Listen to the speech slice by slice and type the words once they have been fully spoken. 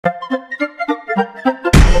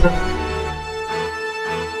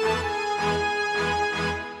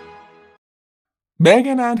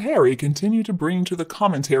Meghan and Harry continue to bring to the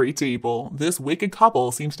commentary table. This wicked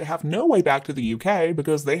couple seems to have no way back to the UK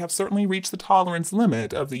because they have certainly reached the tolerance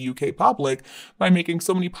limit of the UK public by making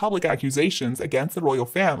so many public accusations against the royal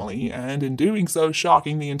family and in doing so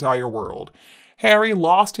shocking the entire world. Harry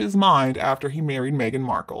lost his mind after he married Meghan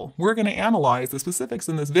Markle. We're going to analyze the specifics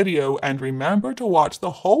in this video, and remember to watch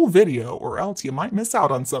the whole video or else you might miss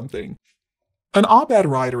out on something. An op-ed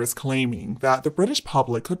writer is claiming that the British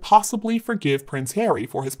public could possibly forgive Prince Harry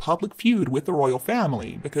for his public feud with the royal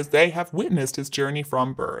family because they have witnessed his journey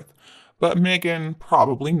from birth. But Meghan,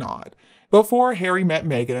 probably not. Before Harry met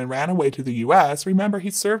Meghan and ran away to the US, remember he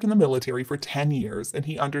served in the military for 10 years and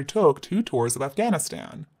he undertook 2 tours of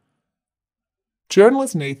Afghanistan.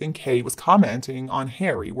 Journalist Nathan Kay was commenting on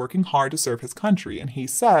Harry working hard to serve his country, and he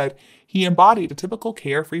said he embodied a typical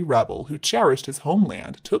carefree rebel who cherished his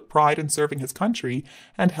homeland, took pride in serving his country,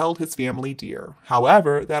 and held his family dear.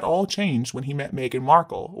 However, that all changed when he met Meghan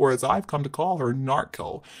Markle, or as I've come to call her,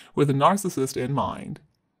 Narkle, with a narcissist in mind.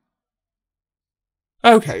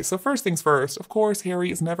 Okay, so first things first, of course, Harry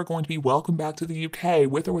is never going to be welcomed back to the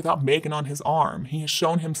UK with or without Meghan on his arm. He has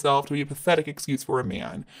shown himself to be a pathetic excuse for a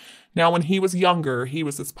man. Now, when he was younger, he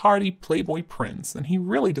was this party playboy prince, and he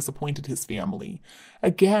really disappointed his family.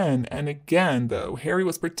 Again and again, though, Harry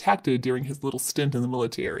was protected during his little stint in the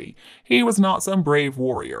military. He was not some brave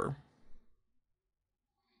warrior.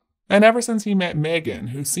 And ever since he met Meghan,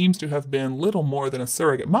 who seems to have been little more than a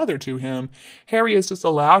surrogate mother to him, Harry has just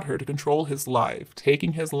allowed her to control his life,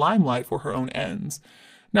 taking his limelight for her own ends.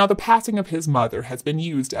 Now, the passing of his mother has been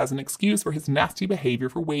used as an excuse for his nasty behavior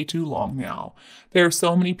for way too long now. There are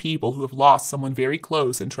so many people who have lost someone very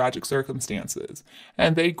close in tragic circumstances,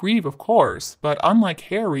 and they grieve, of course, but unlike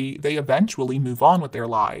Harry, they eventually move on with their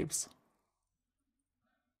lives.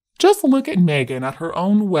 Just look at Meghan at her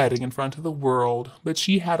own wedding in front of the world, but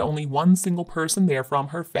she had only one single person there from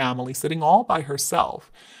her family sitting all by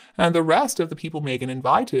herself, and the rest of the people Meghan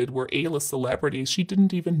invited were A-list celebrities she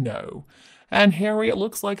didn't even know. And Harry, it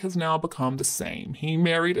looks like, has now become the same. He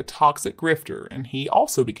married a toxic grifter, and he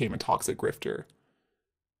also became a toxic grifter.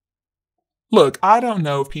 Look, I don't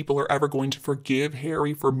know if people are ever going to forgive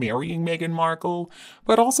Harry for marrying Meghan Markle,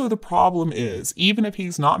 but also the problem is, even if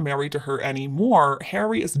he's not married to her anymore,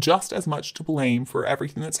 Harry is just as much to blame for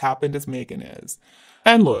everything that's happened as Meghan is.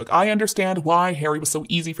 And look, I understand why Harry was so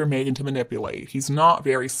easy for Meghan to manipulate. He's not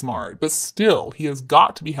very smart, but still, he has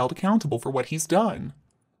got to be held accountable for what he's done.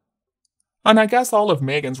 And I guess all of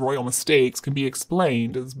Meghan's royal mistakes can be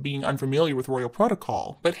explained as being unfamiliar with royal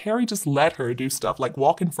protocol, but Harry just let her do stuff like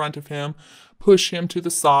walk in front of him, push him to the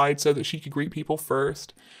side so that she could greet people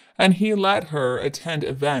first, and he let her attend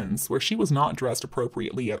events where she was not dressed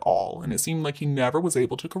appropriately at all, and it seemed like he never was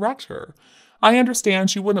able to correct her. I understand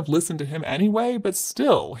she wouldn't have listened to him anyway, but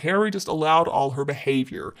still, Harry just allowed all her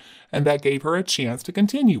behavior, and that gave her a chance to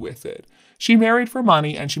continue with it. She married for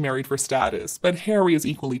money and she married for status, but Harry is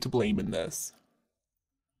equally to blame in this.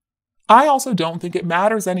 I also don't think it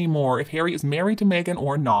matters anymore if Harry is married to Meghan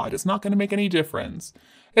or not. It's not going to make any difference.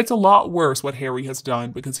 It's a lot worse what Harry has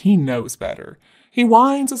done because he knows better. He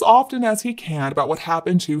whines as often as he can about what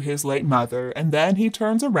happened to his late mother, and then he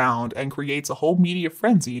turns around and creates a whole media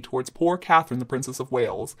frenzy towards poor Catherine, the Princess of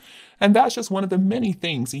Wales. And that's just one of the many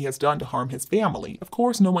things he has done to harm his family. Of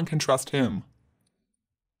course, no one can trust him.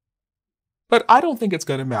 But I don't think it's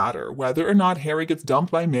going to matter whether or not Harry gets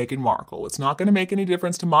dumped by Meghan Markle. It's not going to make any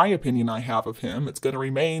difference to my opinion I have of him. It's going to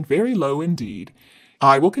remain very low indeed.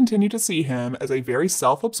 I will continue to see him as a very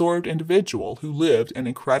self-absorbed individual who lived an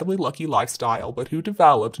incredibly lucky lifestyle, but who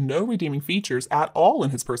developed no redeeming features at all in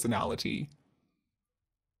his personality.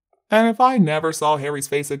 And if I never saw Harry's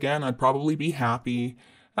face again, I'd probably be happy.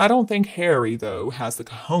 I don't think Harry, though, has the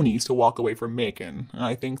cojones to walk away from Meghan.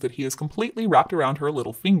 I think that he is completely wrapped around her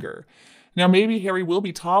little finger. Now, maybe Harry will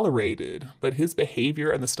be tolerated, but his behavior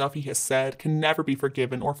and the stuff he has said can never be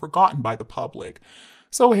forgiven or forgotten by the public.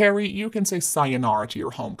 So, Harry, you can say sayonara to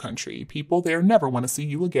your home country. People there never want to see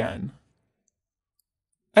you again.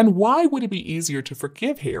 And why would it be easier to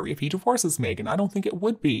forgive Harry if he divorces Meghan? I don't think it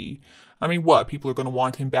would be. I mean, what, people are going to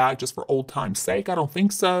want him back just for old time's sake? I don't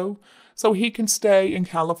think so. So he can stay in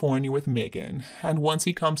California with Meghan. And once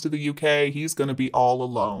he comes to the UK, he's going to be all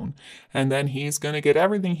alone. And then he's going to get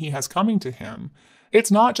everything he has coming to him.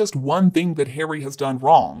 It's not just one thing that Harry has done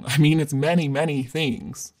wrong. I mean, it's many, many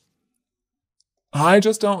things. I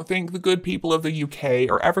just don't think the good people of the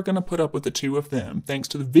UK are ever going to put up with the two of them, thanks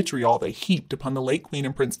to the vitriol they heaped upon the late Queen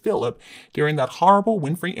and Prince Philip during that horrible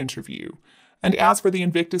Winfrey interview. And as for the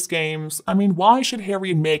Invictus Games, I mean, why should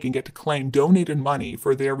Harry and Meghan get to claim donated money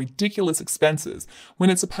for their ridiculous expenses when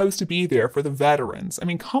it's supposed to be there for the veterans? I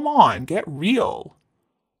mean, come on, get real.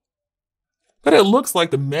 But it looks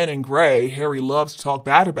like the men in gray Harry loves to talk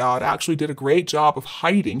bad about actually did a great job of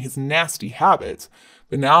hiding his nasty habits.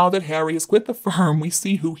 But now that Harry has quit the firm, we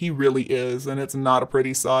see who he really is, and it's not a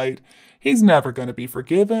pretty sight. He's never going to be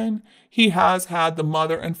forgiven. He has had the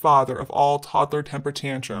mother and father of all toddler temper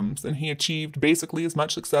tantrums, and he achieved basically as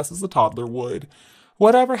much success as a toddler would.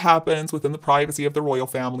 Whatever happens within the privacy of the royal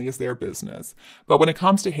family is their business. But when it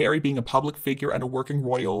comes to Harry being a public figure and a working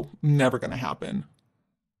royal, never going to happen.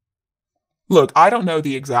 Look, I don't know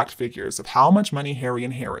the exact figures of how much money Harry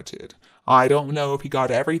inherited. I don't know if he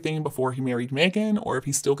got everything before he married Meghan or if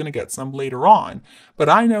he's still going to get some later on, but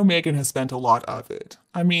I know Meghan has spent a lot of it.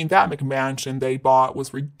 I mean, that McMansion they bought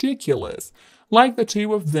was ridiculous. Like the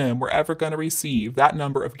two of them were ever going to receive that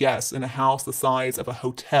number of guests in a house the size of a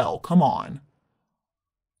hotel. Come on.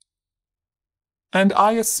 And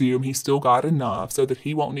I assume he still got enough so that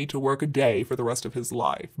he won't need to work a day for the rest of his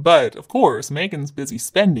life. But, of course, Meghan's busy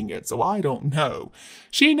spending it, so I don't know.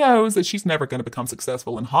 She knows that she's never going to become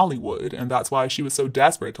successful in Hollywood, and that's why she was so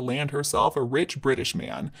desperate to land herself a rich British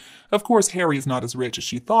man. Of course, Harry's not as rich as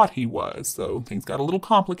she thought he was, so things got a little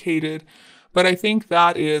complicated. But I think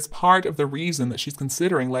that is part of the reason that she's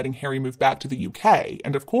considering letting Harry move back to the UK.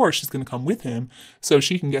 And of course, she's going to come with him so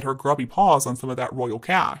she can get her grubby paws on some of that royal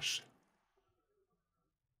cash.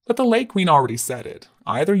 But the late Queen already said it.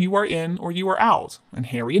 Either you are in or you are out. And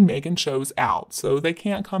Harry and Meghan chose out, so they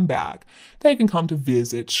can't come back. They can come to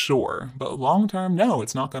visit, sure. But long term, no,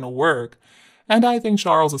 it's not going to work. And I think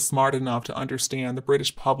Charles is smart enough to understand the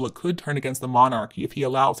British public could turn against the monarchy if he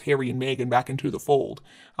allows Harry and Meghan back into the fold.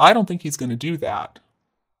 I don't think he's going to do that.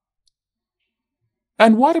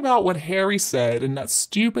 And what about what Harry said in that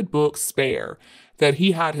stupid book, Spare? That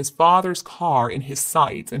he had his father's car in his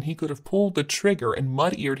sights and he could have pulled the trigger and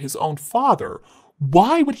mud-eared his own father.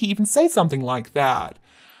 Why would he even say something like that?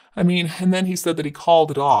 I mean, and then he said that he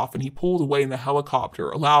called it off and he pulled away in the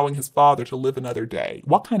helicopter, allowing his father to live another day.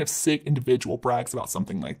 What kind of sick individual brags about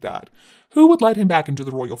something like that? Who would let him back into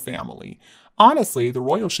the royal family? Honestly, the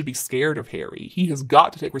royals should be scared of Harry. He has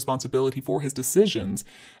got to take responsibility for his decisions,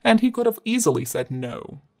 and he could have easily said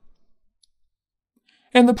no.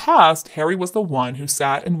 In the past, Harry was the one who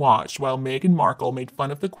sat and watched while Meghan Markle made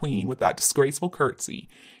fun of the Queen with that disgraceful curtsy.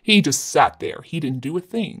 He just sat there. He didn't do a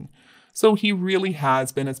thing. So he really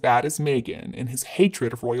has been as bad as Meghan in his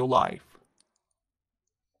hatred of royal life.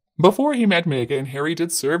 Before he met Meghan, Harry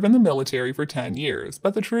did serve in the military for 10 years,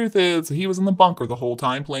 but the truth is he was in the bunker the whole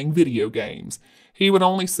time playing video games. He would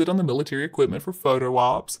only sit on the military equipment for photo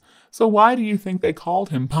ops. So why do you think they called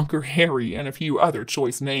him Bunker Harry and a few other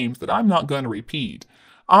choice names that I'm not going to repeat?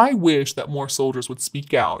 I wish that more soldiers would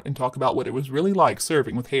speak out and talk about what it was really like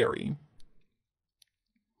serving with Harry.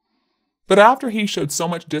 But after he showed so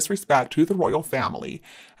much disrespect to the royal family,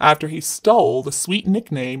 after he stole the sweet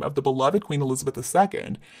nickname of the beloved Queen Elizabeth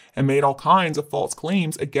II and made all kinds of false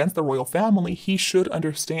claims against the royal family, he should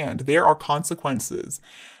understand there are consequences.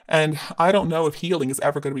 And I don't know if healing is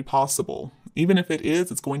ever going to be possible. Even if it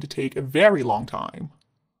is, it's going to take a very long time.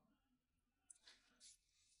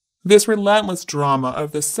 This relentless drama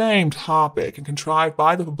of the same topic and contrived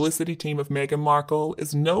by the publicity team of Meghan Markle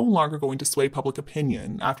is no longer going to sway public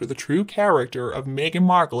opinion after the true character of Meghan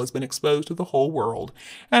Markle has been exposed to the whole world,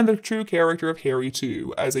 and the true character of Harry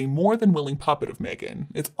too, as a more than willing puppet of Meghan.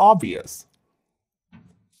 It's obvious.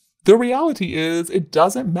 The reality is, it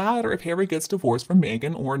doesn't matter if Harry gets divorced from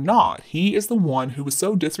Meghan or not. He is the one who was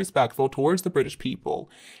so disrespectful towards the British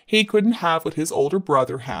people. He couldn't have what his older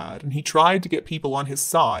brother had, and he tried to get people on his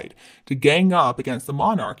side, to gang up against the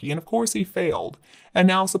monarchy, and of course he failed. And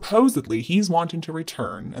now supposedly he's wanting to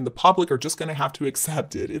return, and the public are just going to have to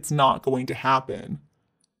accept it. It's not going to happen.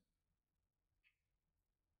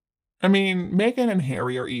 I mean, Meghan and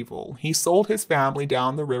Harry are evil. He sold his family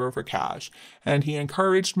down the river for cash, and he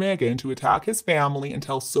encouraged Meghan to attack his family and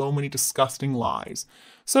tell so many disgusting lies.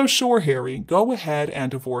 So sure, Harry, go ahead and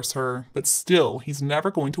divorce her, but still, he's never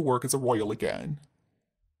going to work as a royal again.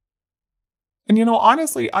 And you know,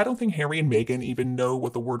 honestly, I don't think Harry and Meghan even know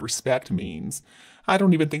what the word respect means. I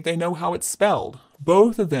don't even think they know how it's spelled.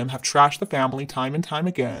 Both of them have trashed the family time and time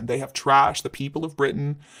again. They have trashed the people of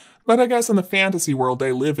Britain. But I guess in the fantasy world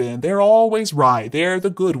they live in, they're always right. They're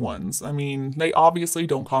the good ones. I mean, they obviously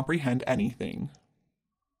don't comprehend anything.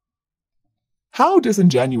 How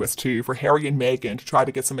disingenuous, too, for Harry and Meghan to try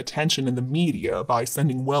to get some attention in the media by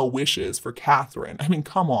sending well wishes for Catherine. I mean,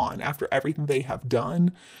 come on, after everything they have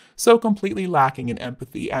done? So completely lacking in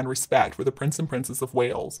empathy and respect for the Prince and Princess of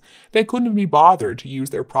Wales, they couldn't be bothered to use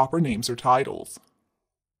their proper names or titles.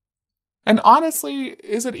 And honestly,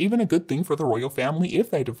 is it even a good thing for the royal family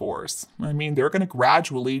if they divorce? I mean, they're going to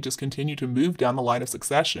gradually just continue to move down the line of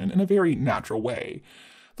succession in a very natural way.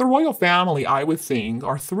 The royal family, I would think,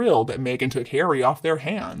 are thrilled that Meghan took Harry off their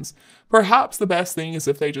hands. Perhaps the best thing is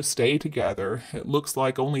if they just stay together. It looks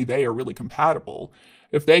like only they are really compatible.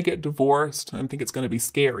 If they get divorced, I think it's going to be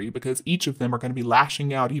scary because each of them are going to be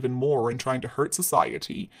lashing out even more and trying to hurt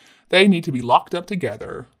society. They need to be locked up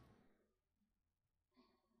together.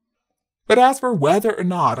 But as for whether or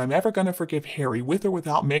not I'm ever going to forgive Harry with or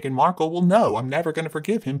without Meghan Markle, well, no, I'm never going to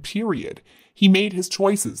forgive him, period. He made his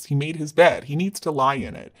choices. He made his bed. He needs to lie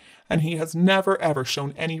in it. And he has never, ever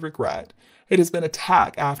shown any regret. It has been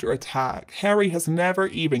attack after attack. Harry has never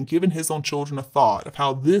even given his own children a thought of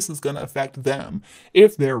how this is going to affect them,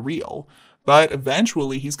 if they're real. But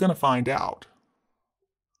eventually, he's going to find out.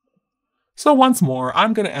 So once more,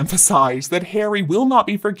 I'm going to emphasize that Harry will not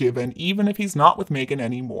be forgiven even if he's not with Meghan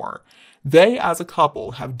anymore. They, as a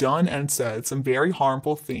couple, have done and said some very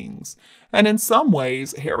harmful things. And in some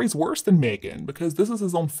ways, Harry's worse than Meghan because this is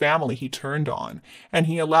his own family he turned on, and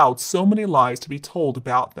he allowed so many lies to be told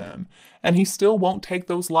about them. And he still won't take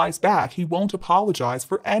those lies back. He won't apologize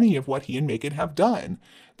for any of what he and Meghan have done.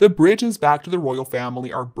 The bridges back to the royal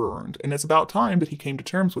family are burned, and it's about time that he came to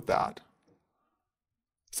terms with that.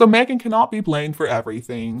 So Meghan cannot be blamed for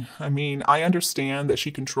everything. I mean, I understand that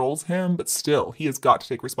she controls him, but still, he has got to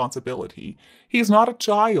take responsibility. He is not a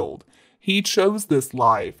child. He chose this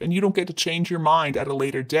life, and you don't get to change your mind at a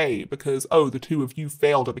later date because, oh, the two of you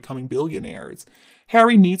failed at becoming billionaires.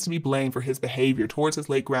 Harry needs to be blamed for his behavior towards his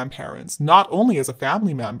late grandparents, not only as a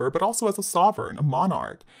family member, but also as a sovereign, a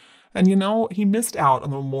monarch. And you know, he missed out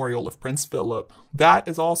on the memorial of Prince Philip. That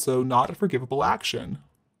is also not a forgivable action.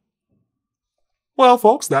 Well,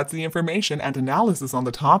 folks, that's the information and analysis on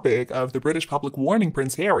the topic of the British public warning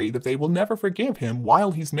Prince Harry that they will never forgive him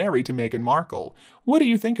while he's married to Meghan Markle. What do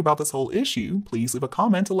you think about this whole issue? Please leave a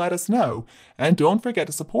comment to let us know. And don't forget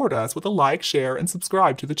to support us with a like, share, and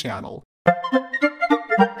subscribe to the channel.